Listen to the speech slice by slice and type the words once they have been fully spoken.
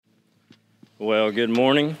Well, good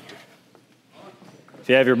morning. If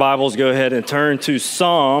you have your Bibles, go ahead and turn to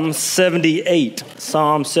Psalm 78.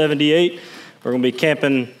 Psalm 78. We're going to be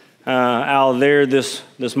camping out there this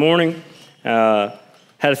morning. Had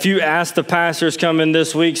a few Ask the Pastors come in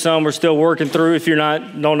this week. Some we're still working through. If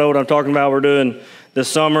don't know what I'm talking about, we're doing this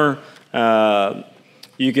summer.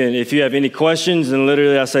 You can, if you have any questions, and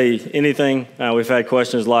literally I say anything. We've had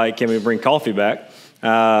questions like, can we bring coffee back?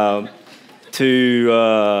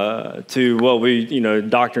 To what we,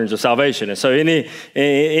 doctrines of salvation. And so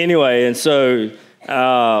anyway, and so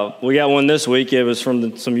we got one this week. It was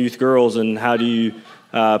from some youth girls, and how do you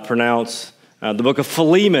pronounce the book of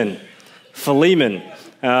Philemon? Philemon.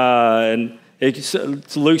 And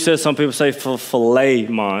Luke says some people say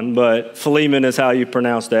Philemon, but Philemon is how you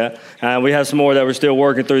pronounce that. We have some more that we're still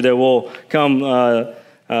working through that will come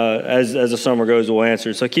as the summer goes, we'll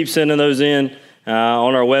answer. So keep sending those in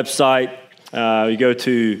on our website. You go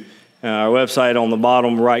to our website, on the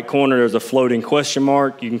bottom right corner, there's a floating question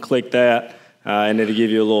mark. You can click that, and it'll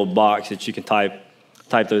give you a little box that you can type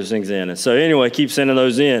those things in. And so anyway, keep sending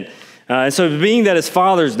those in. And so being that it's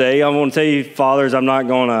Father's Day, I want to tell you, fathers, I'm not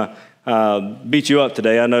going to beat you up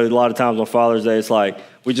today. I know a lot of times on Father's Day, it's like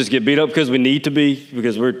we just get beat up because we need to be,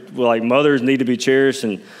 because we're like mothers need to be cherished,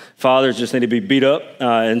 and fathers just need to be beat up.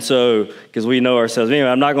 And so, because we know ourselves. Anyway,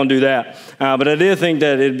 I'm not going to do that. But I did think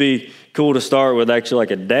that it'd be cool to start with actually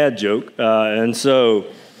like a dad joke. Anyway,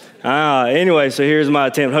 so here's my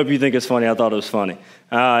attempt. Hope you think it's funny. I thought it was funny.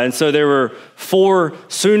 And so there were 4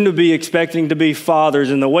 soon-to-be expecting to be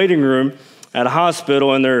fathers in the waiting room at a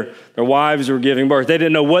hospital, and their wives were giving birth. They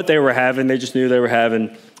didn't know what they were having. They just knew they were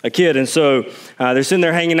having a kid. And so they're sitting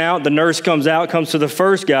there hanging out. The nurse comes to the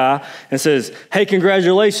first guy and says, "Hey,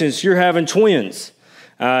 congratulations, you're having twins."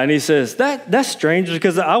 And he says, that's strange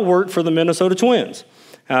because I work for the Minnesota Twins.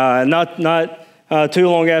 Not too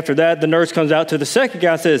long after that, the nurse comes out to the second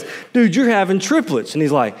guy and says, "Dude, you're having triplets." And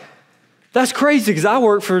he's like, "That's crazy because I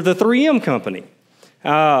work for the 3M company."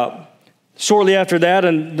 Shortly after that,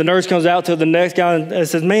 and the nurse comes out to the next guy and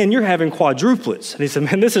says, "Man, you're having quadruplets." And he said,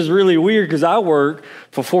 "Man, this is really weird because I work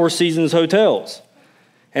for Four Seasons Hotels."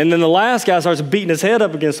 And then the last guy starts beating his head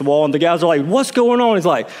up against the wall, and the guys are like, "What's going on?" He's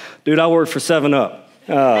like, "Dude, I work for 7-Up."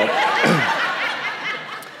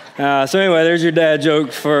 So anyway, there's your dad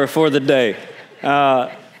joke for the day.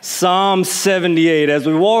 Psalm 78. As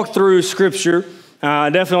we walk through Scripture,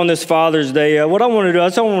 definitely on this Father's Day, what I want to do, I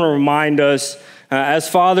just want to remind us, as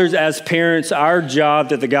fathers, as parents, our job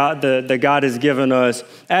that God has given us.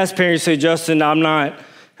 As parents, say, "Justin, I'm not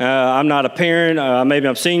a parent. Maybe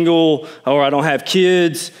I'm single, or I don't have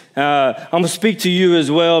kids." I'm going to speak to you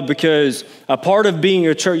as well, because a part of being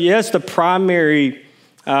a church, yes, the primary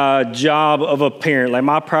job of a parent, like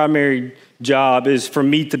my primary job is for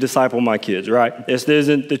me to disciple my kids, right? This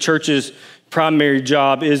isn't the church's primary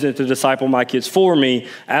job, isn't to disciple my kids for me.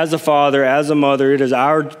 As a father, as a mother, it is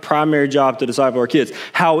our primary job to disciple our kids.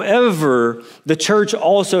 However, the church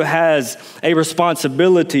also has a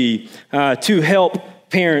responsibility to help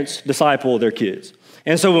parents disciple their kids.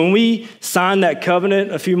 And so when we signed that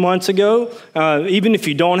covenant a few months ago, even if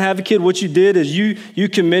you don't have a kid, what you did is you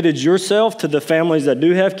committed yourself to the families that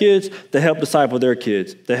do have kids to help disciple their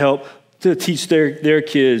kids, to teach their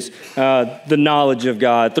kids the knowledge of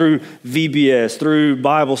God through VBS, through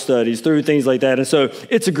Bible studies, through things like that. And so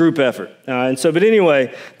it's a group effort. But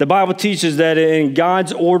anyway, the Bible teaches that in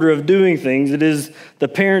God's order of doing things, it is the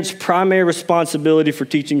parent's primary responsibility for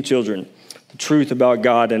teaching children the truth about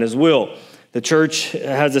God and His will. The church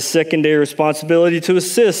has a secondary responsibility to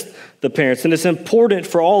assist the parents, and it's important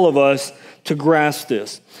for all of us to grasp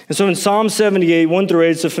this. And so in Psalm 78, 1-8,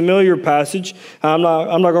 it's a familiar passage. I'm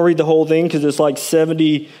not going to read the whole thing because it's like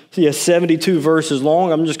 72 verses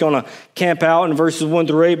long. I'm just going to camp out in verses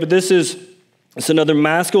 1-8. But it's another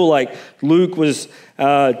maskil like Luke was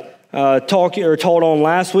taught on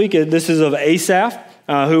last week. This is of Asaph,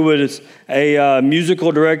 who was a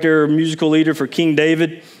musical director, musical leader for King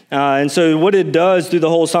David. And so what it does through the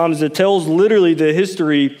whole Psalm is it tells literally the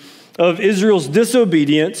history of Israel's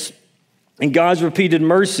disobedience and God's repeated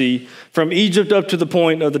mercy from Egypt up to the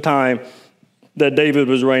point of the time that David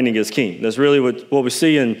was reigning as king. That's really what we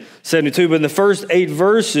see in 72. But in the first 8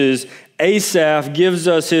 verses, Asaph gives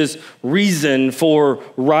us his reason for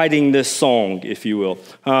writing this song, if you will,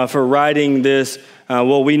 for writing this,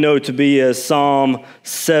 what we know to be as Psalm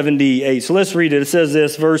 78. So let's read it. It says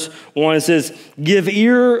this, verse 1, it says, "Give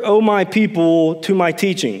ear, O my people, to my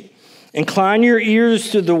teaching. Incline your ears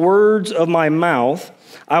to the words of my mouth.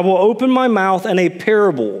 I will open my mouth in a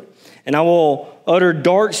parable, and I will utter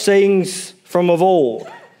dark sayings from of old,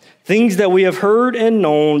 things that we have heard and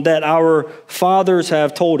known that our fathers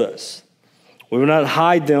have told us. We will not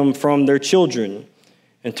hide them from their children,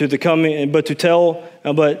 and to the coming, but tell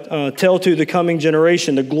to the coming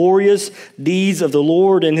generation the glorious deeds of the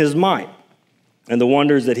Lord and his might, and the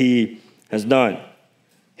wonders that he has done.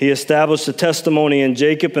 He established a testimony in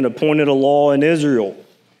Jacob and appointed a law in Israel,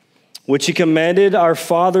 which he commanded our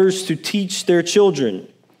fathers to teach their children,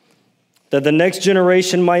 that the next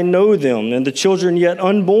generation might know them, and the children yet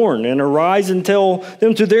unborn, and arise and tell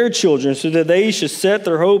them to their children, so that they should set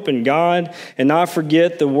their hope in God and not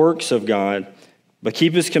forget the works of God, but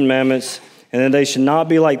keep his commandments, and that they should not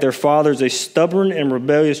be like their fathers, a stubborn and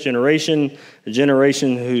rebellious generation, a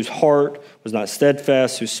generation whose heart was not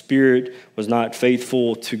steadfast, whose spirit was not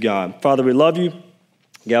faithful to God. Father, we love you.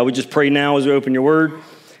 God, we just pray now as we open your word,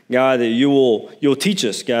 God, that you'll teach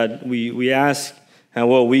us. God, we ask,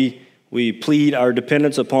 we plead our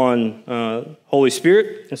dependence upon Holy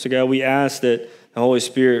Spirit. And so, God, we ask that the Holy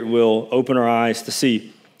Spirit will open our eyes to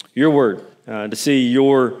see your word, to see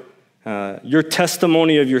your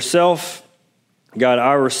testimony of yourself, God,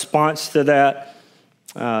 our response to that,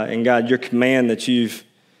 and God, your command that you've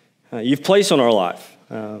placed on our life,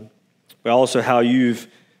 but also how you've,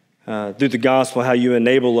 through the gospel, how you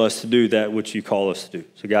enable us to do that which you call us to do.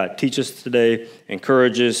 So God, teach us today,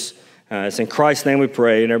 encourage us. It's in Christ's name we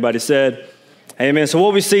pray. And everybody said, amen. So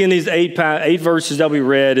what we see in these eight verses that we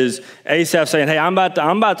read is Asaph saying, hey, I'm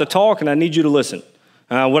about to talk and I need you to listen.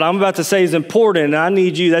 What I'm about to say is important, and I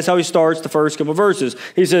need you. That's how he starts the first couple of verses.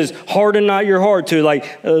 He says, harden not your heart to,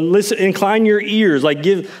 listen, incline your ears.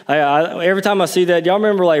 Every time I see that, y'all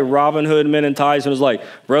remember Robin Hood Men in Tights, and it was like,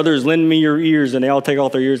 brothers, lend me your ears, and they all take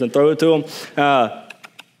off their ears and throw it to them.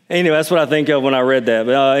 Anyway, that's what I think of when I read that.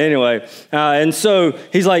 But and so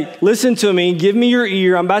he's like, listen to me, give me your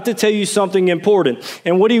ear. I'm about to tell you something important.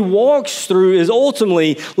 And what he walks through is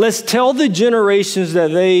ultimately, let's tell the generations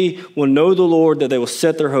that they will know the Lord, that they will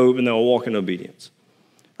set their hope, and they will walk in obedience.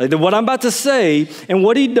 What I'm about to say, and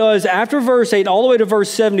what he does after verse 8 all the way to verse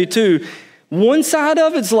 72, one side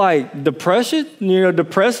of it's depressive,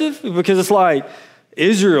 because it's like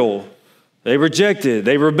Israel, they rejected,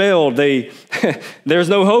 they rebelled, there's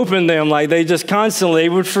no hope in them. They just constantly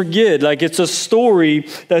would forget. It's a story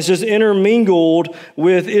that's just intermingled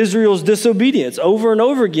with Israel's disobedience over and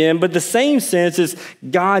over again. But the same sense is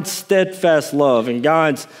God's steadfast love and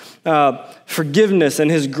God's forgiveness and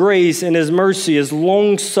his grace and his mercy, his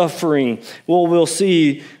long suffering. What we'll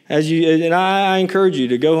see and I encourage you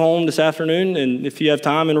to go home this afternoon, and if you have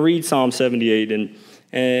time, and read Psalm 78.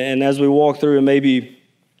 And as we walk through, and maybe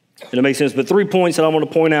it'll make sense. But 3 points that I want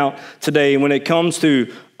to point out today when it comes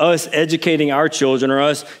to us educating our children or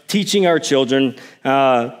us teaching our children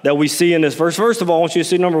that we see in this verse. First of all, I want you to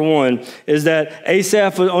see number one is that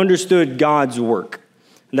Asaph understood God's work.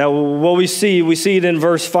 Now, what we see it in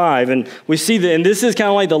verse 5, and we see that, and this is kind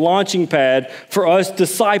of like the launching pad for us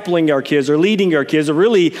discipling our kids or leading our kids, or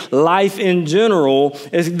really life in general,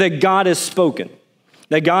 is that God has spoken.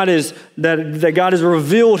 That God has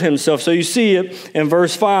revealed himself. So you see it in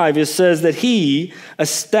verse 5. It says that he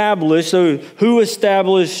established. So who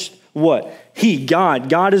established what? He, God.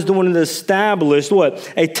 God is the one that established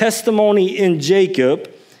what? A testimony in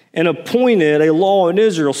Jacob and appointed a law in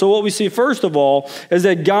Israel. So what we see first of all is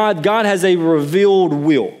that God has a revealed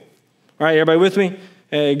will. All right, everybody with me?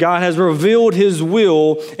 God has revealed his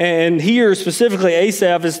will, and here specifically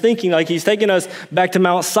Asaph is thinking he's taking us back to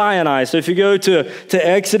Mount Sinai. So if you go to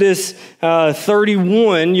Exodus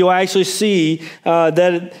 31, you'll actually see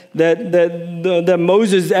that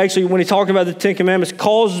Moses actually, when he's talking about the Ten Commandments,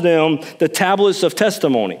 calls them the tablets of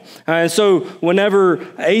testimony. And so whenever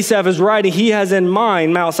Asaph is writing, he has in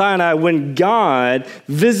mind Mount Sinai when God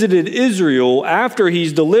visited Israel after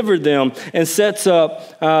he's delivered them and sets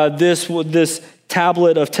up this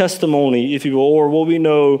tablet of testimony, if you will, or what we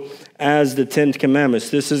know as the Ten Commandments.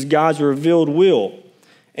 This is God's revealed will.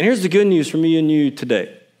 And here's the good news for me and you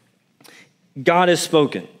today. God has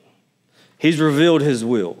spoken. He's revealed his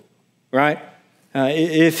will, right?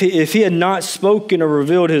 If he had not spoken or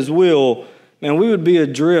revealed his will, man, we would be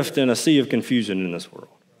adrift in a sea of confusion in this world,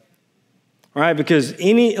 right? Because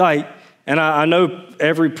and I know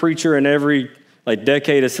every preacher in every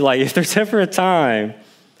decade is if there's ever a time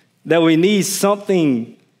that we need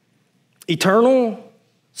something eternal,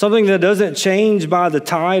 something that doesn't change by the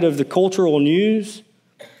tide of the cultural news,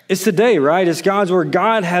 it's today, right? It's God's word.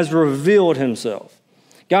 God has revealed himself.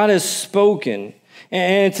 God has spoken.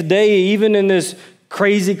 And today, even in this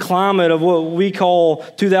crazy climate of what we call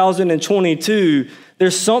 2022,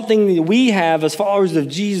 there's something that we have as followers of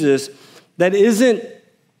Jesus that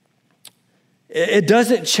it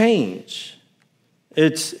doesn't change.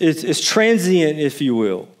 It's transient, if you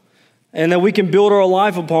will. and that we can build our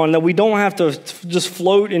life upon, that we don't have to just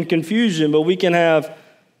float in confusion, but we can have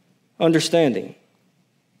understanding.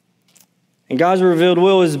 And God's revealed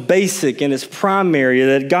will is basic and it's primary,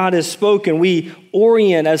 that God has spoken. We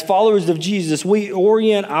orient, as followers of Jesus, we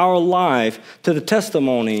orient our life to the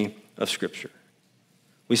testimony of Scripture.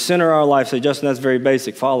 We center our life, say, Justin, that's very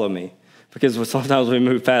basic, follow me. Because sometimes we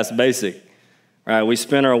move past basic, right? We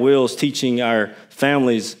spin our wheels teaching our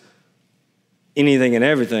families anything and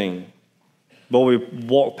everything, but we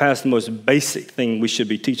walk past the most basic thing we should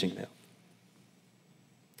be teaching them.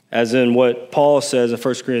 As in what Paul says in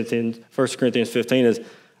 1 Corinthians 15 is,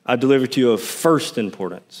 I deliver to you of first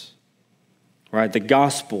importance, right? The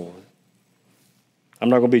gospel. I'm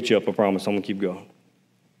not going to beat you up, I promise. I'm going to keep going.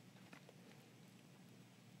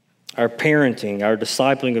 Our parenting, our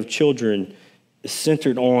discipling of children is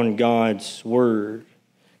centered on God's word.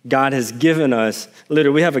 God has given us,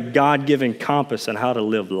 literally, we have a God-given compass on how to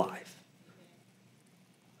live life.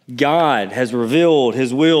 God has revealed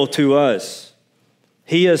his will to us.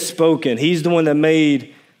 He has spoken. He's the one that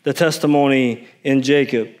made the testimony in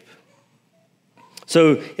Jacob.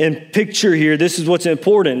 So in picture here, this is what's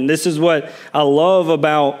important. This is what I love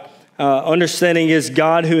about understanding is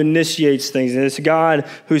God who initiates things, and it's God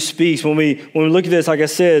who speaks. When we look at this, like I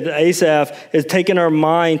said, Asaph is taking our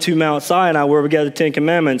mind to Mount Sinai where we got the Ten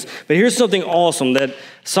Commandments. But here's something awesome that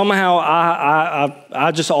somehow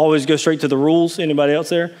I just always go straight to the rules. Anybody else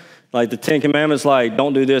there? Like the Ten Commandments, like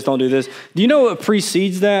don't do this, don't do this. Do you know what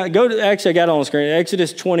precedes that? Actually, I got it on the screen.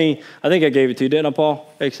 Exodus 20, I think I gave it to you, didn't I, Paul?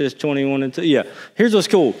 Exodus 21 and 2. Yeah, here's what's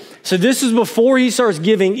cool. So this is before he starts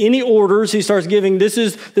giving any orders. He starts giving, this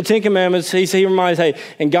is the Ten Commandments. He reminds, hey,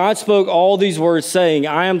 and God spoke all these words saying,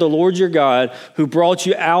 I am the Lord your God who brought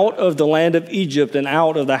you out of the land of Egypt and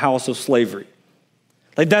out of the house of slavery.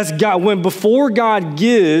 Like that's God. When before God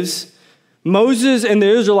gives Moses and the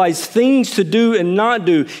Israelites things to do and not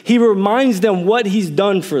do, he reminds them what he's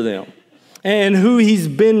done for them and who he's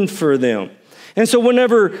been for them. And so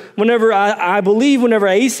whenever I believe whenever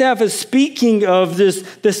Asaph is speaking of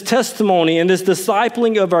this testimony and this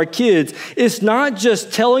discipling of our kids, it's not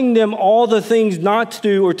just telling them all the things not to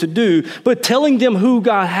do or to do, but telling them who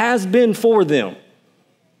God has been for them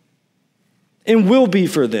and will be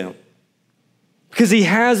for them. Because he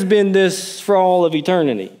has been this for all of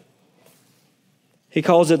eternity. He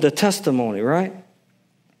calls it the testimony, right?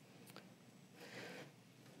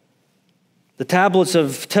 The tablets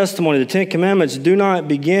of testimony, the Ten Commandments, do not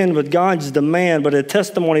begin with God's demand, but a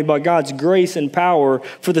testimony about God's grace and power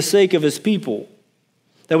for the sake of his people.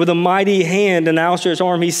 That with a mighty hand and outstretched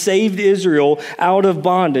arm, he saved Israel out of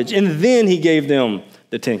bondage. And then he gave them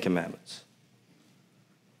the Ten Commandments.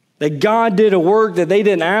 That God did a work that they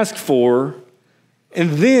didn't ask for,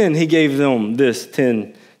 and then he gave them this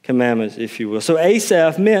Ten Commandments, if you will. So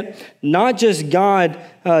Asaph meant not just God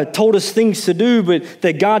told us things to do, but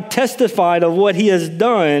that God testified of what he has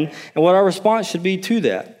done and what our response should be to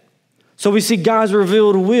that. So we see God's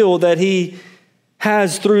revealed will that he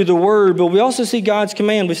has through the word, but we also see God's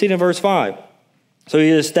command. We see it in verse 5. So he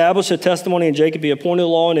established a testimony in Jacob, he appointed a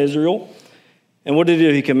law in Israel. And what did he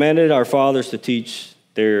do? He commanded our fathers to teach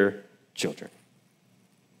their children.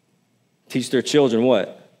 Teach their children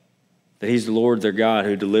what? That he's the Lord their God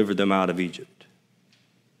who delivered them out of Egypt.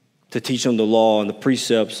 To teach them the law and the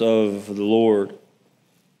precepts of the Lord.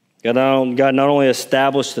 God not only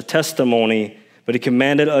established the testimony, but he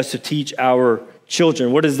commanded us to teach our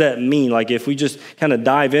children. What does that mean? Like if we just kind of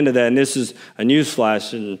dive into that, and this is a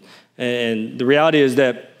newsflash, and the reality is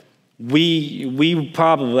that we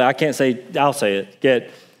probably, I'll say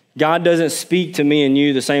it, God doesn't speak to me and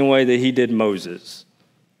you the same way that he did Moses.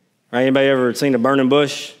 Right? Anybody ever seen a burning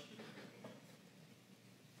bush?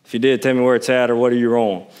 If you did, tell me where it's at or what are you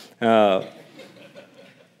on.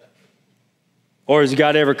 Or has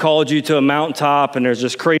God ever called you to a mountaintop and there's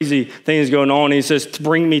just crazy things going on? And he says,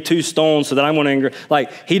 bring me 2 stones so that I'm going to,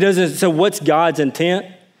 like he doesn't, so what's God's intent?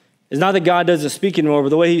 It's not that God doesn't speak anymore, but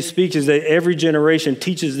the way he speaks is that every generation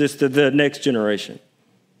teaches this to the next generation.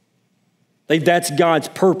 Like that's God's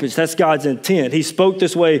purpose. That's God's intent. He spoke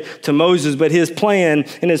this way to Moses, but his plan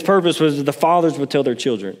and his purpose was that the fathers would tell their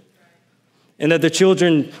children. And that the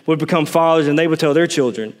children would become fathers and they would tell their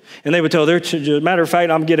children. And they would tell their children. Matter of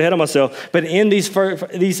fact, I'm getting ahead of myself. But in these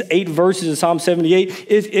 8 verses of Psalm 78,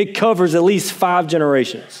 it covers at least 5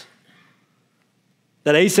 generations.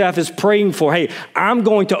 That Asaph is praying for, hey, I'm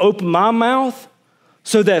going to open my mouth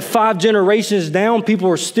so that 5 generations down,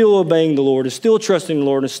 people are still obeying the Lord, are still trusting the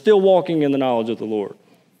Lord, and still walking in the knowledge of the Lord.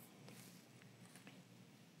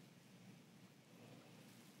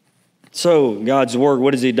 So, God's word,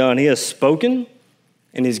 what has he done? He has spoken,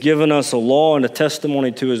 And he's given us a law and a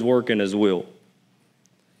testimony to his work and his will.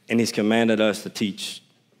 And he's commanded us to teach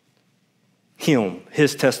him,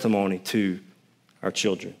 his testimony to our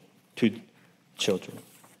children,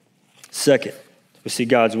 Second, we see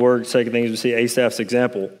God's word. Second thing is we see Asaph's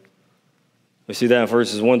example. We see that in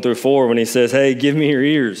verses 1 through 4 when he says, hey, give me your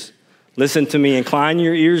ears. Listen to me. Incline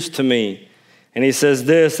your ears to me. And he says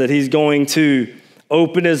this, that he's going to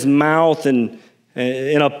open his mouth in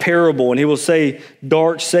a parable, and he will say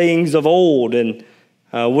dark sayings of old. And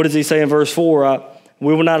what does he say in verse 4?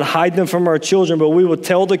 We will not hide them from our children, but we will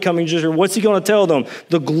tell the coming generation. What's he going to tell them?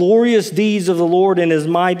 The glorious deeds of the Lord and his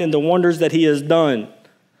might and the wonders that he has done.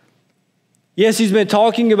 Yes, he's been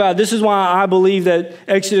talking about, this is why I believe that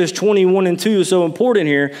Exodus 21 and 2 is so important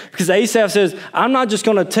here, because Asaph says, I'm not just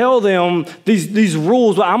going to tell them these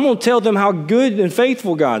rules, but I'm going to tell them how good and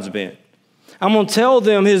faithful God's been. I'm going to tell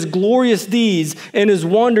them his glorious deeds and his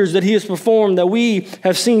wonders that he has performed that we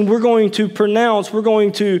have seen. We're going to pronounce, we're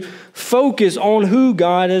going to focus on who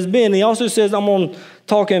God has been. He also says, I'm going to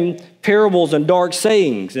talk in parables and dark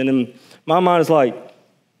sayings. And in my mind, it's like,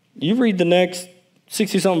 you read the next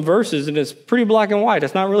 60-something verses, and it's pretty black and white.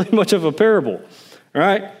 It's not really much of a parable,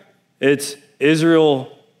 right? It's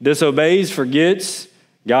Israel disobeys, forgets,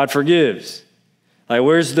 God forgives. Like,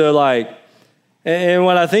 where's the, like, and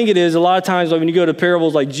what I think it is, a lot of times, like when you go to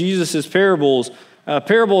parables, like Jesus' parables,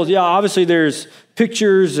 yeah, obviously there's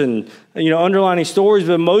pictures and, underlining stories,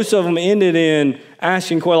 but most of them ended in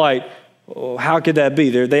asking, like, how could that be?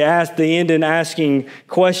 They end in asking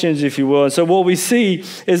questions, if you will. And so what we see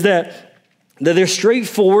is that they're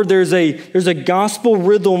straightforward. There's a gospel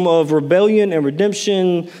rhythm of rebellion and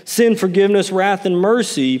redemption, sin, forgiveness, wrath, and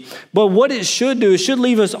mercy. But what it should do, it should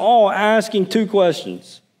leave us all asking two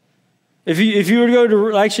questions. If you were to go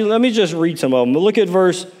to, actually, let me just read some of them. But look at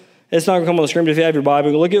verse, it's not going to come on the screen, but if you have your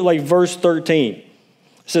Bible, look at like verse 13. It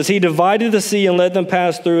says, he divided the sea and let them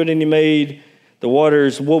pass through it, and he made the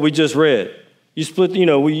waters, what we just read. You split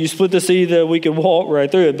the sea that we could walk right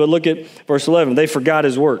through it. But look at verse 11. They forgot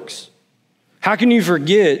his works. How can you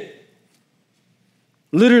forget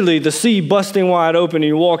literally the sea busting wide open and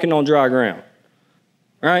you're walking on dry ground?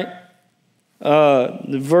 Right?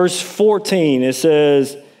 Verse 14, it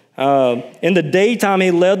says, in the daytime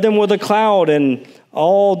he led them with a cloud, and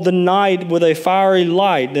all the night with a fiery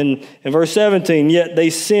light. And in verse 17, yet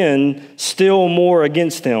they sinned still more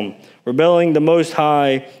against him, rebelling the Most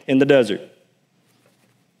High in the desert.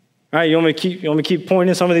 All right, you want me to keep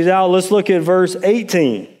pointing some of these out? Let's look at verse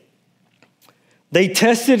 18. They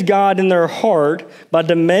tested God in their heart by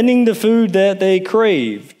demanding the food that they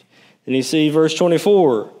craved. And you see verse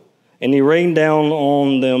 24. And he rained down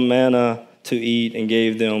on them manna to eat and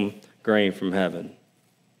gave them grain from heaven.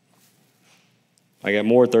 I got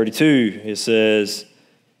more, 32. It says,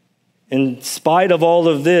 in spite of all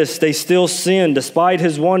of this, they still sinned. Despite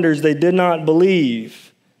his wonders, they did not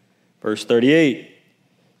believe. Verse 38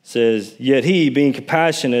 says, yet he, being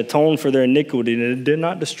compassionate, atoned for their iniquity, and it did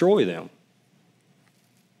not destroy them.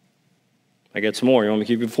 I got some more. You want me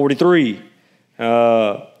to keep it? 43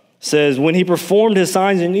 says, when he performed his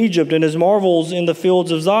signs in Egypt and his marvels in the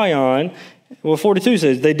fields of Zion. Well, 42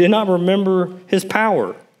 says, they did not remember his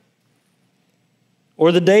power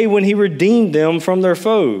or the day when he redeemed them from their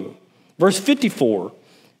foe. Verse 54,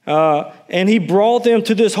 and he brought them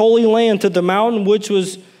to this holy land, to the mountain which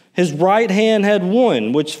was his right hand had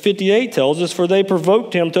won, which 58 tells us, for they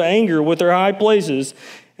provoked him to anger with their high places,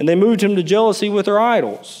 and they moved him to jealousy with their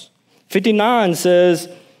idols. 59 says,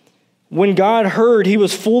 when God heard, he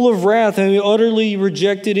was full of wrath and he utterly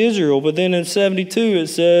rejected Israel. But then in 72 it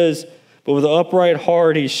says, but with an upright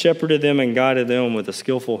heart he shepherded them and guided them with a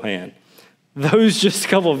skillful hand. Those just a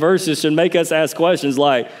couple of verses should make us ask questions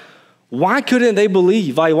like, why couldn't they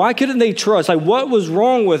believe? Like, why couldn't they trust? Like, what was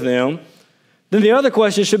wrong with them? Then the other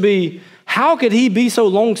question should be, how could he be so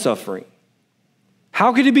long-suffering?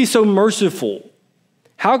 How could he be so merciful?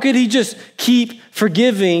 How could he just keep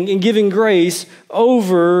forgiving and giving grace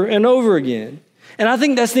over and over again? And I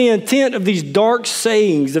think that's the intent of these dark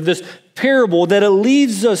sayings, of this parable, that it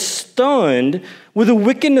leaves us stunned with the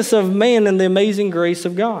wickedness of man and the amazing grace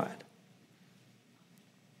of God.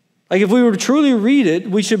 Like, if we were to truly read it,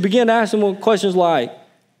 we should begin asking questions like,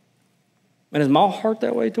 man, is my heart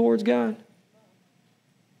that way towards God?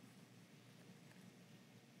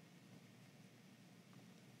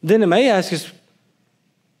 Then it may ask us,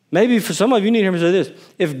 maybe for some of you need to hear me say this.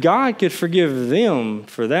 If God could forgive them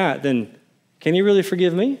for that, then can he really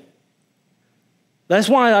forgive me? That's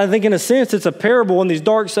why I think in a sense it's a parable in these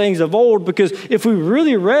dark sayings of old, because if we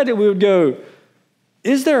really read it, we would go,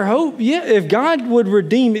 is there hope? Yeah, if God would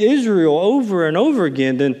redeem Israel over and over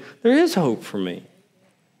again, then there is hope for me.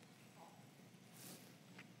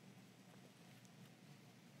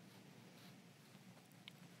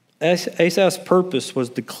 Asaph's purpose was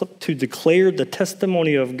to declare the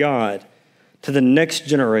testimony of God to the next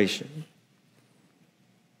generation.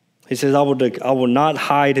 He says, I will not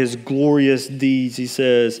hide his glorious deeds, he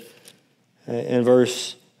says in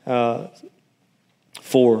verse 4.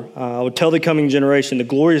 I will tell the coming generation the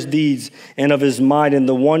glorious deeds and of his might and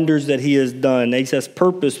the wonders that he has done. Asaph's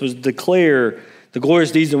purpose was to declare the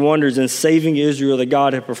glorious deeds and wonders in saving Israel that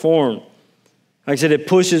God had performed. Like I said, it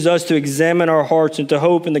pushes us to examine our hearts and to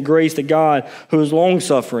hope in the grace of God who is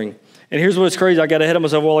long-suffering. And here's what's crazy. I got ahead of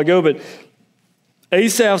myself a while ago, but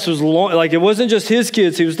Asaph's was like it wasn't just his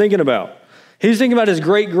kids he was thinking about. He was thinking about his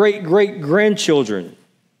great-great-great-grandchildren.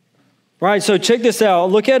 Right? So check this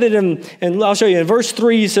out. Look at it, and I'll show you. In verse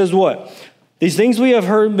 3, he says what? These things we have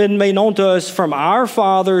heard been made known to us from our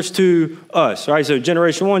fathers to us. Right? So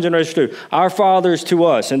generation 1, generation 2. Our fathers to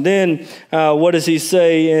us. And then what does he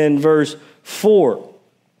say in verse 4?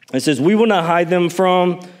 It says, we will not hide them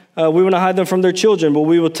from their children, but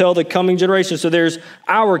we will tell the coming generation. So there's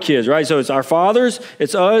our kids, right? So it's our fathers,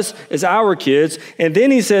 it's us, it's our kids. And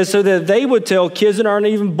then he says, so that they would tell kids that aren't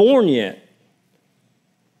even born yet.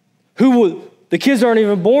 The kids aren't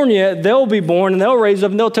even born yet, they'll be born and they'll raise up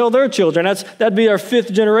and they'll tell their children. That'd be our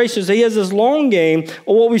 5th generation. So he has this long game.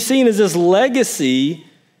 Well, what we've seen is this legacy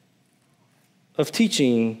of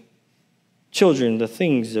teaching children the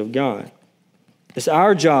things of God. It's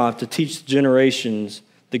our job to teach generations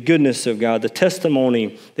the goodness of God, the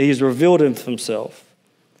testimony that he's revealed of himself.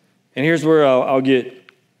 And here's where I'll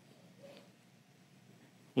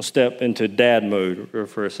step into dad mode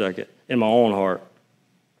for a second in my own heart.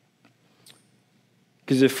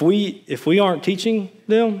 Because if we aren't teaching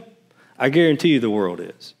them, I guarantee you the world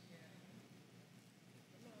is.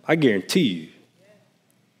 I guarantee you.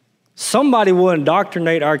 Somebody will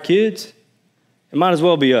indoctrinate our kids. It might as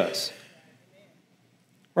well be us.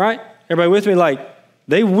 Right? Everybody with me? Like,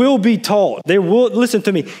 they will be taught. They will, listen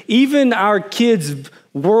to me, even our kids'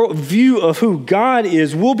 world view of who God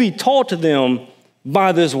is will be taught to them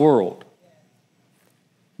by this world.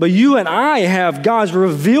 But you and I have God's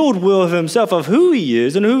revealed will of himself, of who he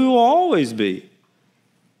is and who he will always be.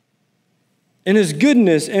 In his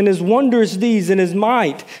goodness and his wondrous deeds and his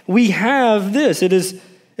might, we have this. It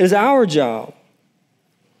is our job.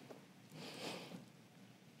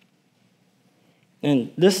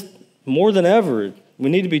 And this, more than ever, we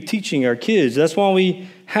need to be teaching our kids. That's why we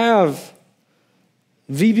have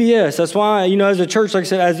VBS. That's why, as a church, like I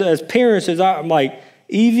said, as parents, I'm like,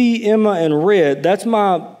 Evie, Emma, and Red, that's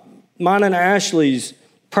mine and Ashley's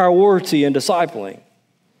priority in discipling.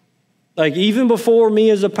 Like, even before me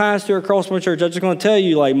as a pastor across my church, I'm just going to tell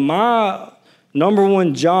you, like, my number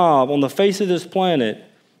one job on the face of this planet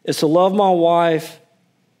is to love my wife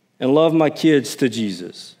and love my kids to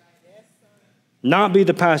Jesus. Not be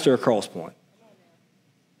the pastor at Crosspoint.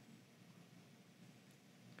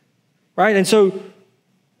 Right? And so,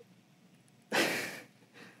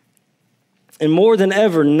 and more than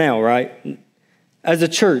ever now, right, as a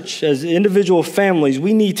church, as individual families,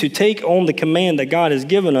 we need to take on the command that God has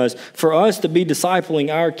given us for us to be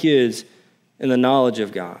discipling our kids in the knowledge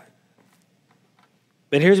of God.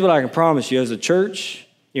 But here's what I can promise you. As a church,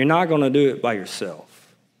 you're not going to do it by yourself.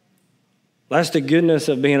 That's the goodness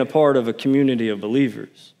of being a part of a community of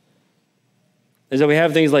believers. Is that we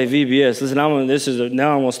have things like VBS. Listen, now I'm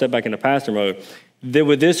going to step back into pastor mode. That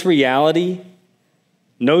with this reality,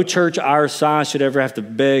 no church our size should ever have to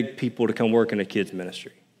beg people to come work in a kids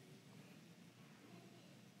ministry.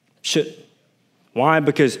 Shouldn't. Why?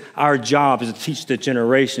 Because our job is to teach the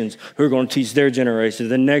generations who are going to teach their generations,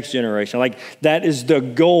 the next generation. Like, that is the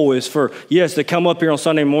goal, is for, yes, to come up here on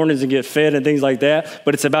Sunday mornings and get fed and things like that,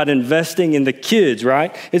 but it's about investing in the kids,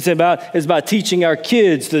 right? It's about teaching our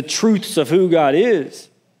kids the truths of who God is.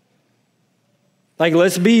 Like,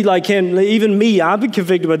 let's be like him. Even me, I've been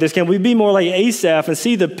convicted by this. Can we be more like Asaph and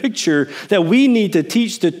see the picture that we need to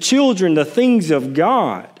teach the children the things of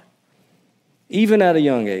God, even at a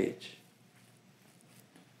young age?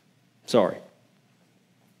 Sorry.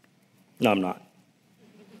 No, I'm not.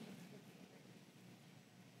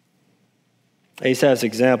 Asaph's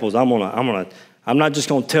examples, I'm not just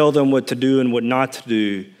going to tell them what to do and what not to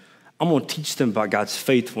do. I'm going to teach them about God's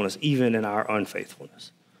faithfulness, even in our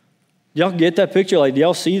unfaithfulness. Y'all get that picture? Like, do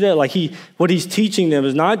y'all see that? Like, what he's teaching them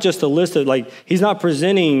is not just a list of, like, he's not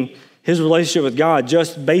presenting his relationship with God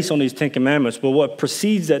just based on these 10 commandments, but what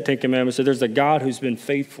precedes that 10 commandments is there's a God who's been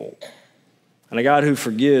faithful and a God who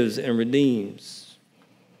forgives and redeems.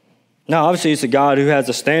 Now, obviously, it's a God who has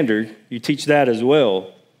a standard. You teach that as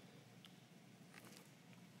well.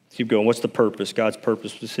 Keep going. What's the purpose? God's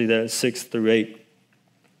purpose. We see that in 6 through 8.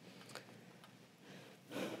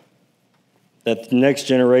 that the next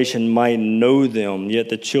generation might know them, yet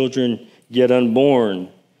the children get unborn,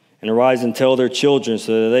 and arise and tell their children,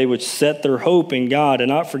 so that they would set their hope in God and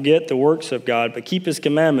not forget the works of God, but keep his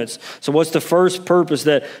commandments. So what's the first purpose?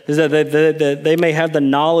 That they may have the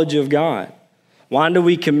knowledge of God. Why do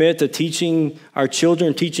we commit to teaching our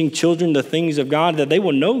children, teaching children the things of God? That they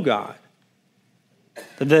will know God.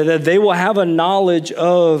 That they will have a knowledge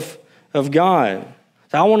of God.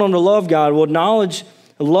 So I want them to love God. Well,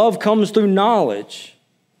 love comes through knowledge.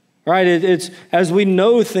 Right? It's as we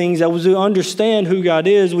know things, as we understand who God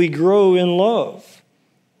is, we grow in love.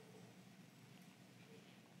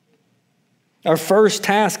 Our first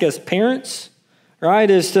task as parents, right,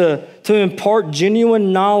 is to impart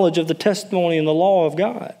genuine knowledge of the testimony and the law of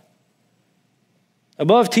God.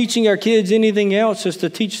 Above teaching our kids anything else is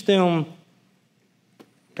to teach them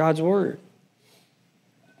God's word.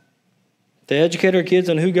 To educate our kids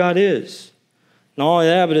on who God is. Not only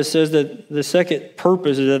that, but it says that the second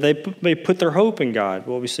purpose is that they put their hope in God,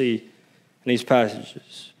 what we see in these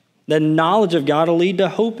passages. That knowledge of God will lead to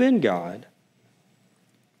hope in God.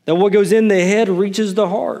 That what goes in the head reaches the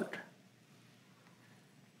heart.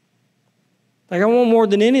 Like I want more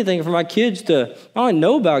than anything for my kids to not only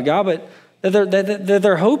know about God, but that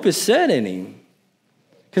their hope is set in him.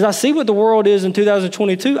 Because I see what the world is in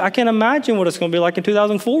 2022. I can't imagine what it's going to be like in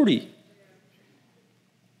 2040.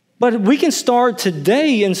 But we can start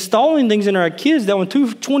today installing things in our kids that when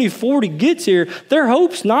 2040 gets here, their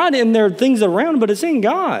hope's not in their things around, but it's in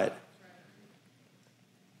God.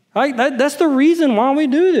 Right? That's the reason why we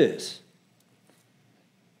do this.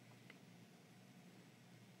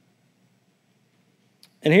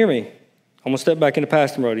 And hear me. I'm going to step back into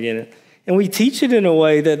pastor mode again. And we teach it in a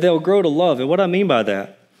way that they'll grow to love it. What I mean by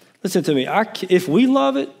that, listen to me. If we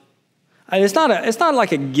love it, it's not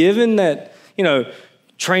like a given that,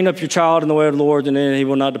 train up your child in the way of the Lord and then he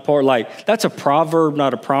will not depart. Like, that's a proverb,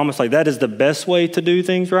 not a promise. Like, that is the best way to do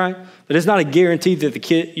things, right? But it's not a guarantee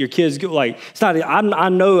that your kids go, like, it's not, I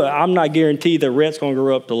know I'm not guaranteed that Rhett's going to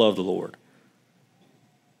grow up to love the Lord.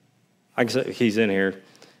 I can say he's in here.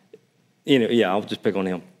 Yeah, I'll just pick on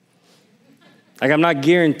him. Like, I'm not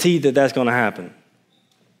guaranteed that that's going to happen.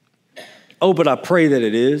 Oh, but I pray that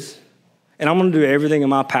it is. And I'm going to do everything in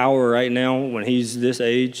my power right now when he's this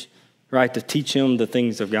age, right, to teach him the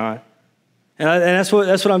things of God. And that's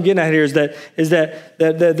what I'm getting at here is that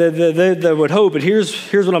they would hope. But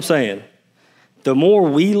here's what I'm saying. The more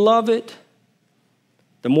we love it,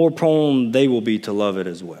 the more prone they will be to love it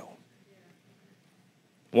as well.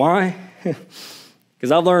 Why?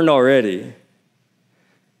 Because I've learned already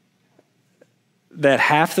that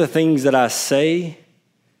half the things that I say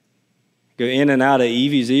go in and out of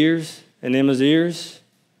Evie's ears and Emma's ears,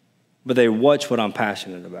 but they watch what I'm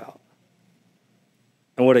passionate about.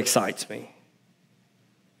 And what excites me,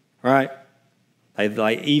 right?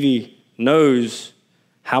 Like Evie knows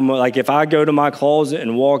how much, like if I go to my closet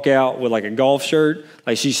and walk out with like a golf shirt,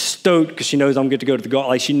 like she's stoked because she knows I'm going to go to the golf.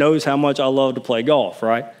 Like she knows how much I love to play golf,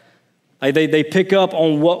 right? Like they pick up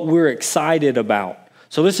on what we're excited about.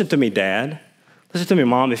 So listen to me, Dad. Listen to me,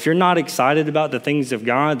 Mom. If you're not excited about the things of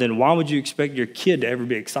God, then why would you expect your kid to ever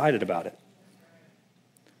be excited about it?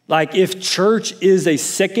 Like if church is a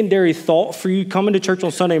secondary thought for you, coming to church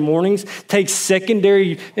on Sunday mornings takes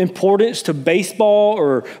secondary importance to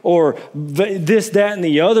baseball or this, that, and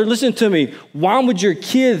the other. Listen to me. Why would your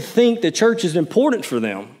kid think that church is important for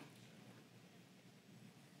them?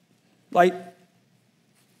 Like,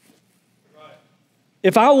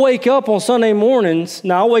 if I wake up on Sunday mornings,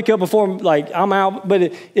 now I wake up before like I'm out,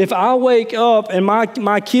 but if I wake up and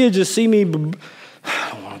my kids just see me, I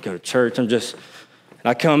don't want to go to church.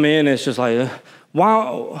 I come in and it's just like,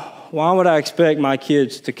 why would I expect my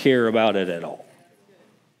kids to care about it at all?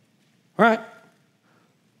 Right?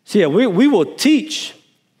 So yeah, we will teach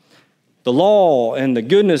the law and the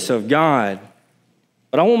goodness of God,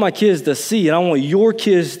 but I want my kids to see, and I want your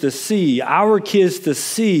kids to see, our kids to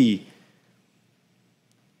see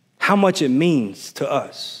how much it means to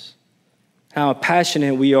us, how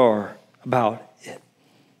passionate we are about it.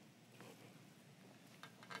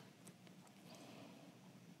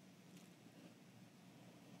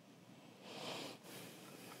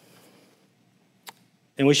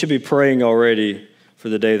 And we should be praying already for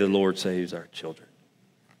the day the Lord saves our children.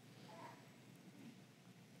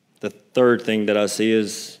 The third thing that I see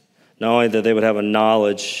is not only that they would have a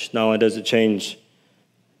knowledge, not only does it change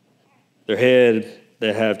their head,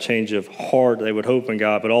 they have change of heart, they would hope in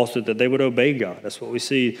God, but also that they would obey God. That's what we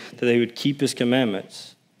see, that they would keep his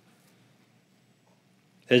commandments.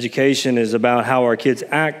 Education is about how our kids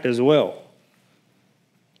act as well.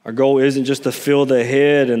 Our goal isn't just to fill the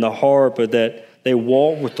head and the heart, but that they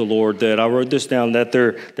walk with the Lord, that I wrote this down, that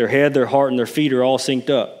their head, their heart, and their feet are all synced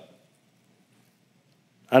up.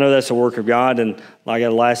 I know that's the work of God. And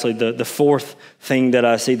lastly, the fourth thing that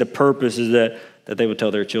I see, the purpose is that they would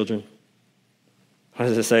tell their children. What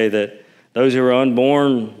does it say? That those who are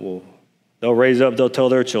unborn, they'll raise up, they'll tell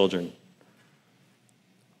their children.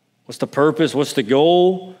 What's the purpose? What's the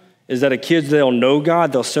goal? Is that kids, they'll know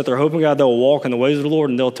God, they'll set their hope in God, they'll walk in the ways of the Lord,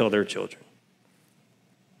 and they'll tell their children.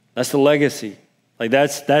 That's the legacy.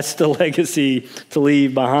 That's the legacy to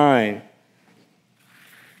leave behind.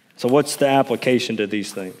 So what's the application to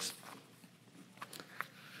these things?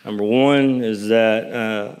 Number one is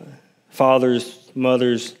that fathers,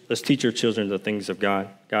 mothers, let's teach our children the things of God.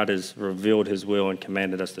 God has revealed his will and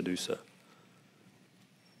commanded us to do so.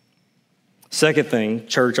 Second thing,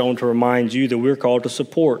 church, I want to remind you that we're called to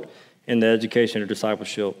support in the education and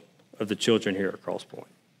discipleship of the children here at Cross Point.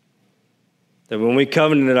 That when we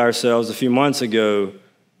covenanted ourselves a few months ago,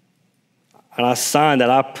 and I signed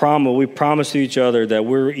that, we promised to each other that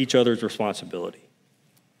we're each other's responsibility.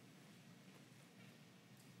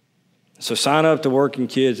 So sign up to Working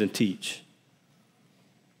Kids and teach.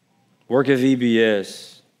 Work at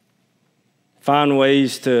VBS. Find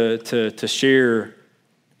ways to share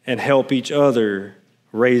and help each other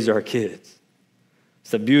raise our kids. It's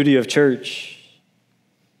the beauty of church.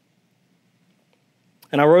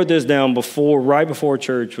 And I wrote this down right before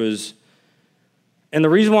church was, and the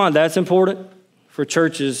reason why that's important for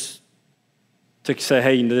churches to say,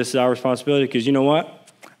 hey, this is our responsibility, because you know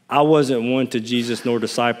what? I wasn't one to Jesus nor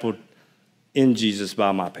discipled in Jesus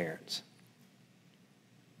by my parents.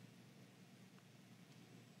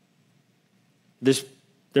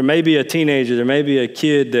 There may be a teenager, there may be a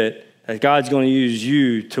kid that God's going to use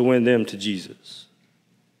you to win them to Jesus.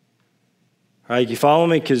 All right, you follow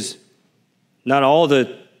me? Because not all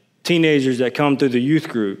the teenagers that come through the youth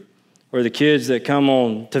group or the kids that come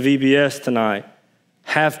on to VBS tonight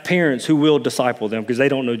have parents who will disciple them because they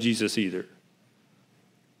don't know Jesus either.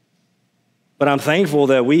 But I'm thankful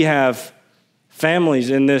that we have families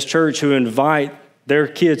in this church who invite their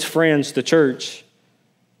kids' friends to church.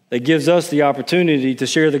 That gives us the opportunity to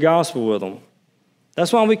share the gospel with them.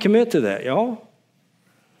 That's why we commit to that, y'all.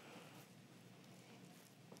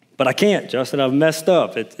 But I can't, Justin. I've messed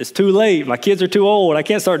up. It's too late. My kids are too old. I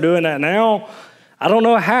can't start doing that now. I don't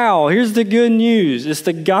know how. Here's the good news. It's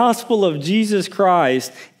the gospel of Jesus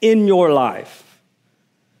Christ in your life.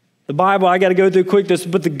 The Bible, I got to go through quick this,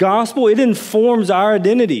 but the gospel, it informs our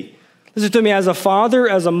identity. Listen to me, as a father,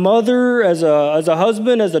 as a mother, as a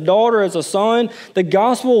husband, as a daughter, as a son, the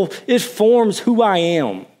gospel, it forms who I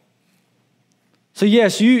am. So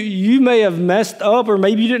yes, you may have messed up, or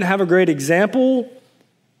maybe you didn't have a great example,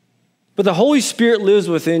 but the Holy Spirit lives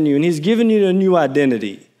within you, and he's given you a new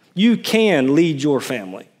identity. You can lead your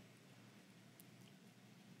family.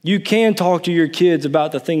 You can talk to your kids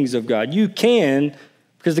about the things of God. You can,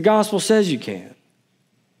 because the gospel says you can.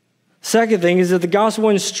 Second thing is that the gospel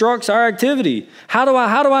instructs our activity. How do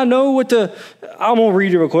I know what to? I'm gonna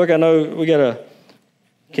read it real quick. I know we gotta.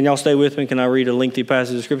 Can y'all stay with me? Can I read a lengthy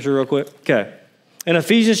passage of scripture real quick? Okay. In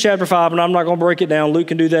Ephesians chapter 5, and I'm not gonna break it down. Luke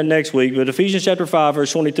can do that next week. But Ephesians chapter 5,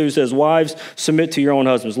 verse 22 says, "Wives, submit to your own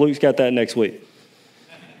husbands." Luke's got that next week.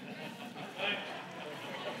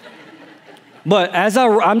 But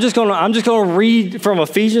I'm just gonna read from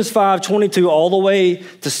Ephesians 5:22 all the way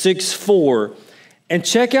to 6:4. And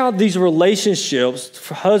check out these relationships,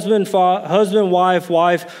 for husband,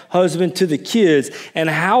 wife, husband to the kids, and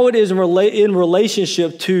how it is in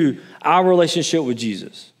relationship to our relationship with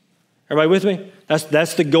Jesus. Everybody with me?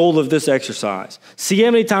 That's the goal of this exercise. See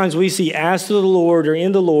how many times we see "as to the Lord" or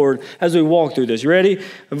 "in the Lord" as we walk through this. You ready?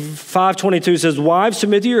 5:22 says, "Wives,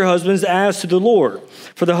 submit to your husbands as to the Lord.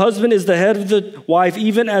 For the husband is the head of the wife,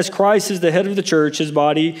 even as Christ is the head of the church, his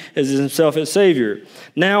body is himself its Savior.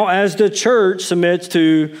 Now, as the church submits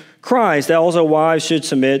to Christ, also wives should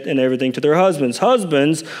submit in everything to their husbands.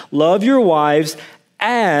 Husbands, love your wives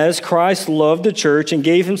as Christ loved the church and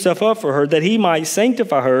gave himself up for her, that he might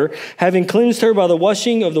sanctify her, having cleansed her by the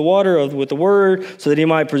washing of the water with the word, so that he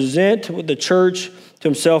might present the church to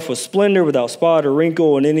himself with splendor, without spot or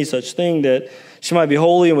wrinkle, and any such thing, that she might be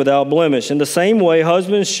holy and without blemish. In the same way,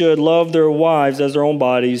 husbands should love their wives as their own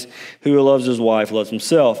bodies. Who loves his wife loves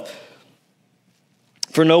himself.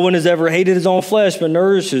 For no one has ever hated his own flesh, but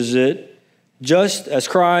nourishes it, just as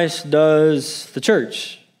Christ does the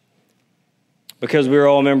church, because we are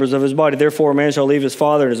all members of his body. Therefore, a man shall leave his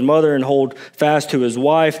father and his mother and hold fast to his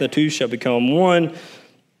wife. The two shall become one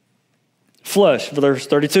flesh." Verse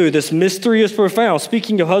 32, "This mystery is profound."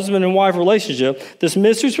 Speaking of husband and wife relationship, this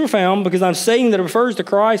mystery is profound because I'm saying that it refers to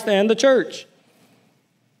Christ and the church.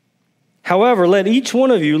 However, let each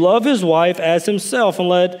one of you love his wife as himself, and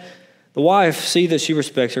let the wife see that she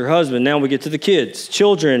respects her husband. Now we get to the kids.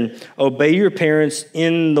 Children, obey your parents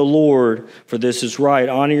in the Lord, for this is right.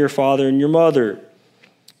 Honor your father and your mother.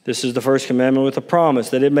 This is the first commandment with a promise,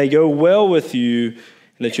 that it may go well with you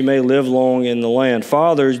and that you may live long in the land.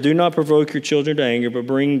 Fathers, do not provoke your children to anger, but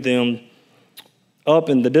bring them up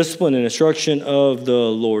in the discipline and instruction of the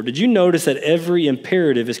Lord. Did you notice that every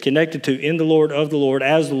imperative is connected to in the Lord, of the Lord,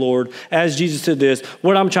 as Jesus did this?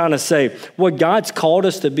 What I'm trying to say, what God's called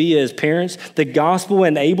us to be as parents, the gospel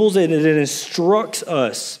enables it and it instructs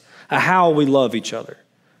us how we love each other.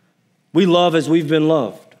 We love as we've been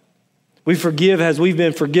loved. We forgive as we've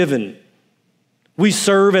been forgiven. We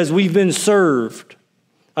serve as we've been served.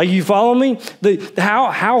 Are you following me?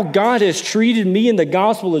 How God has treated me in the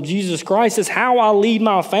gospel of Jesus Christ is how I lead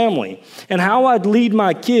my family and how I lead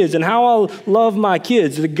my kids and how I love my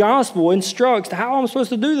kids. The gospel instructs how I'm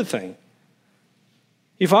supposed to do the thing.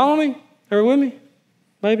 You follow me? Are you with me?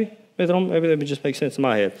 Maybe that just makes sense in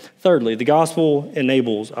my head. Thirdly, the gospel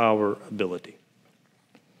enables our ability.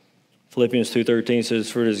 Philippians 2:13 says,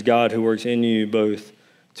 "For it is God who works in you both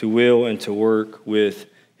to will and to work with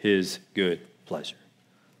his good pleasure."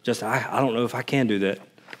 I don't know if I can do that.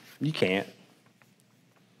 You can't.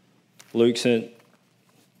 Luke sent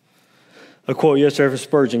a quote yesterday from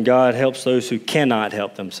Spurgeon: God helps those who cannot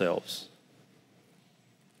help themselves.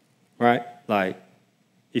 Right? Like,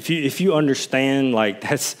 if you understand, like,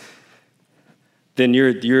 then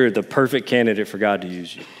you're the perfect candidate for God to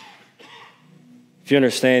use you. If you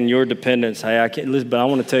understand your dependence, hey, I can't listen, but I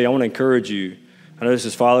want to tell you, I want to encourage you. I know this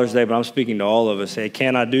is Father's Day, but I'm speaking to all of us. Hey,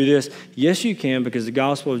 can I do this? Yes, you can, because the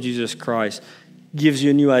gospel of Jesus Christ gives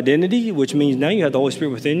you a new identity, which means now you have the Holy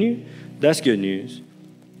Spirit within you. That's good news.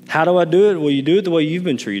 How do I do it? Well, you do it the way you've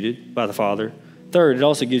been treated by the Father. Third, it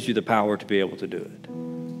also gives you the power to be able to do it.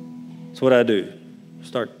 So what I do,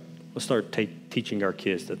 let's start teaching our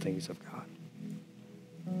kids the things of God.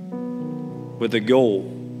 With the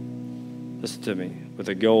goal, listen to me, with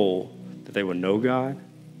the goal that they will know God,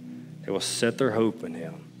 they will set their hope in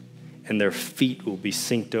him, and their feet will be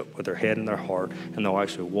synced up with their head and their heart, and they'll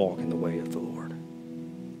actually walk in the way of the Lord.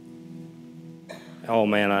 Oh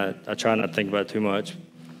man, I try not to think about it too much,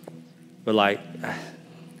 but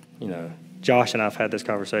Josh and I have had this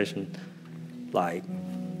conversation 30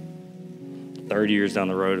 years down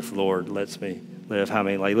the road, if the Lord lets me live.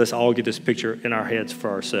 Let's all get this picture in our heads for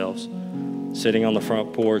ourselves, sitting on the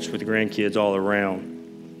front porch with the grandkids all around,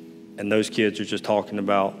 and those kids are just talking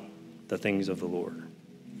about the things of the Lord.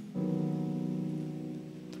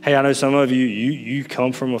 Hey, I know some of you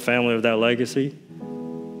come from a family of that legacy.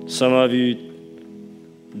 Some of you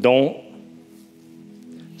don't.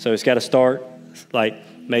 So it's got to start,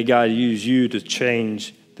 may God use you to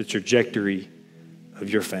change the trajectory of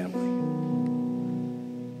your family.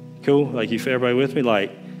 Cool? If everybody with me?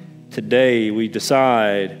 Today we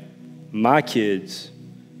decide, my kids,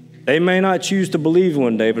 they may not choose to believe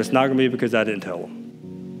one day, but it's not going to be because I didn't tell them.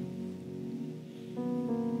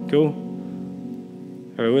 Cool?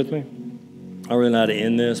 Are you with me? I don't really know how to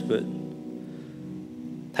end this, but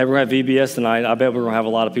hey, we're going to have VBS tonight. I bet we're going to have a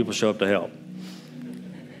lot of people show up to help.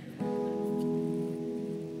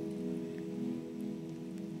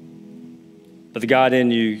 But the God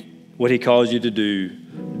in you, what he calls you to do,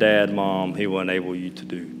 Dad, Mom, he will enable you to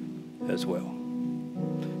do as well.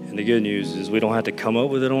 And the good news is we don't have to come up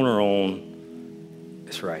with it on our own.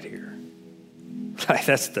 It's right here.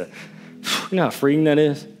 You know how freeing that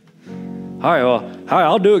is? All right,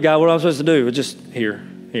 I'll do it, God. What am I supposed to do? But just here.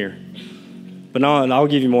 But no, I'll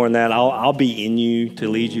give you more than that. I'll be in you to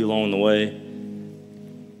lead you along the way.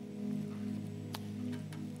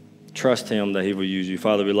 Trust him that he will use you.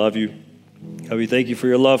 Father, we love you. God, we thank you for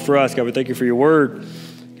your love for us. God, we thank you for your word.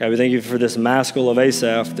 God, we thank you for this maskil of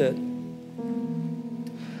Asaph.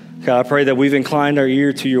 God, I pray that we've inclined our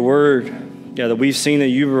ear to your word. God, that we've seen that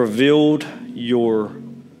you've revealed your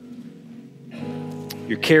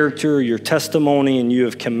character, your testimony, and you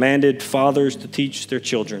have commanded fathers to teach their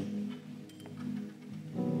children.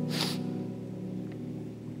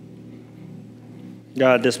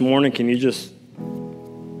 God, this morning, can you just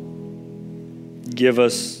give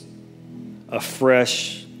us a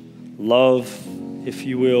fresh love, if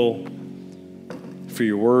you will, for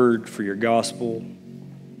your word, for your gospel?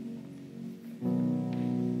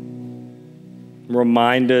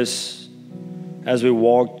 Remind us as we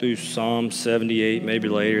walk through Psalm 78, maybe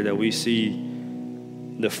later, that we see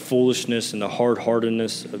the foolishness and the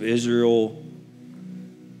hard-heartedness of Israel,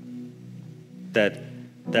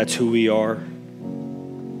 that's who we are.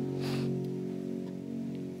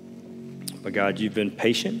 But God, you've been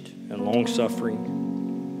patient and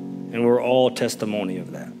long-suffering, And we're all testimony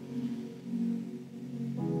of that.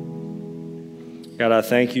 God, I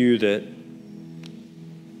thank you that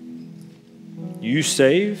you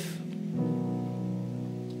save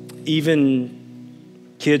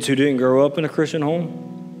even kids who didn't grow up in a Christian home.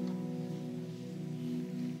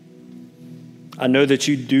 I know that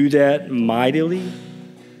you do that mightily,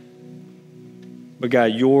 but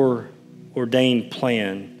God, your ordained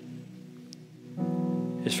plan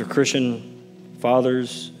is for Christian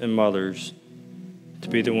fathers and mothers to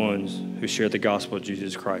be the ones who share the gospel of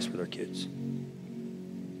Jesus Christ with their kids.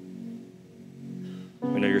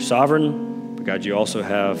 We know you're sovereign, but God, you also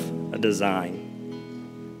have a design.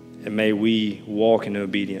 And may we walk in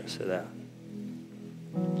obedience to that.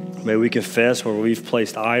 May we confess where we've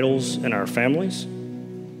placed idols in our families.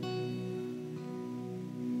 And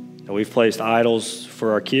we've placed idols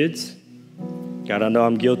for our kids. God, I know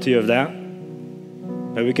I'm guilty of that.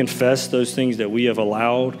 May we confess those things that we have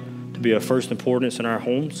allowed to be of first importance in our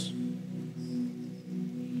homes.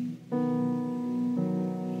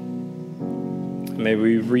 May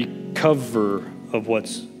we recover of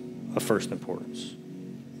what's of first importance.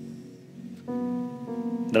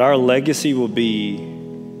 That our legacy will be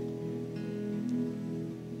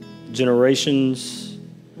generations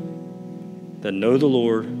that know the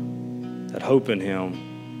Lord, that hope in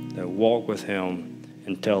Him, that walk with Him,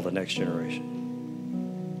 and tell the next generation.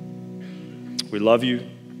 We love you.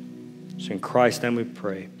 It's in Christ's name we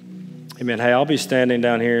pray. Amen. Hey, I'll be standing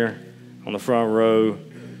down here on the front row.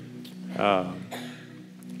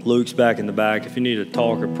 Luke's back in the back. If you need to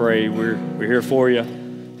talk or pray, we're here for you.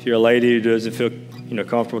 If you're a lady who doesn't feel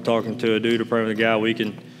comfortable talking to a dude or praying with a guy, we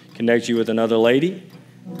can connect you with another lady.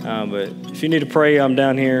 But if you need to pray, I'm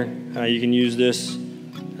down here. You can use this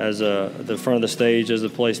as the front of the stage as a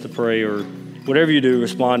place to pray, or whatever you do,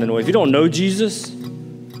 respond in a way. If you don't know Jesus,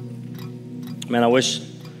 man, I wish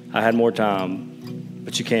I had more time,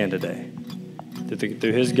 but you can today.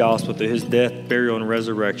 Through His gospel, through His death, burial, and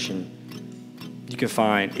resurrection, you can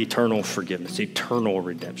find eternal forgiveness, eternal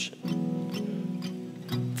redemption,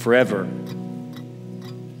 forever.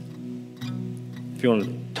 If you want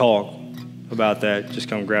to talk about that, just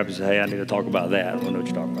come grab us and say, hey, I need to talk about that. I don't know what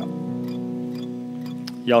you're talking about.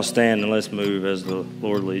 Y'all stand and let's move as the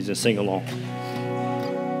Lord leads and sing along.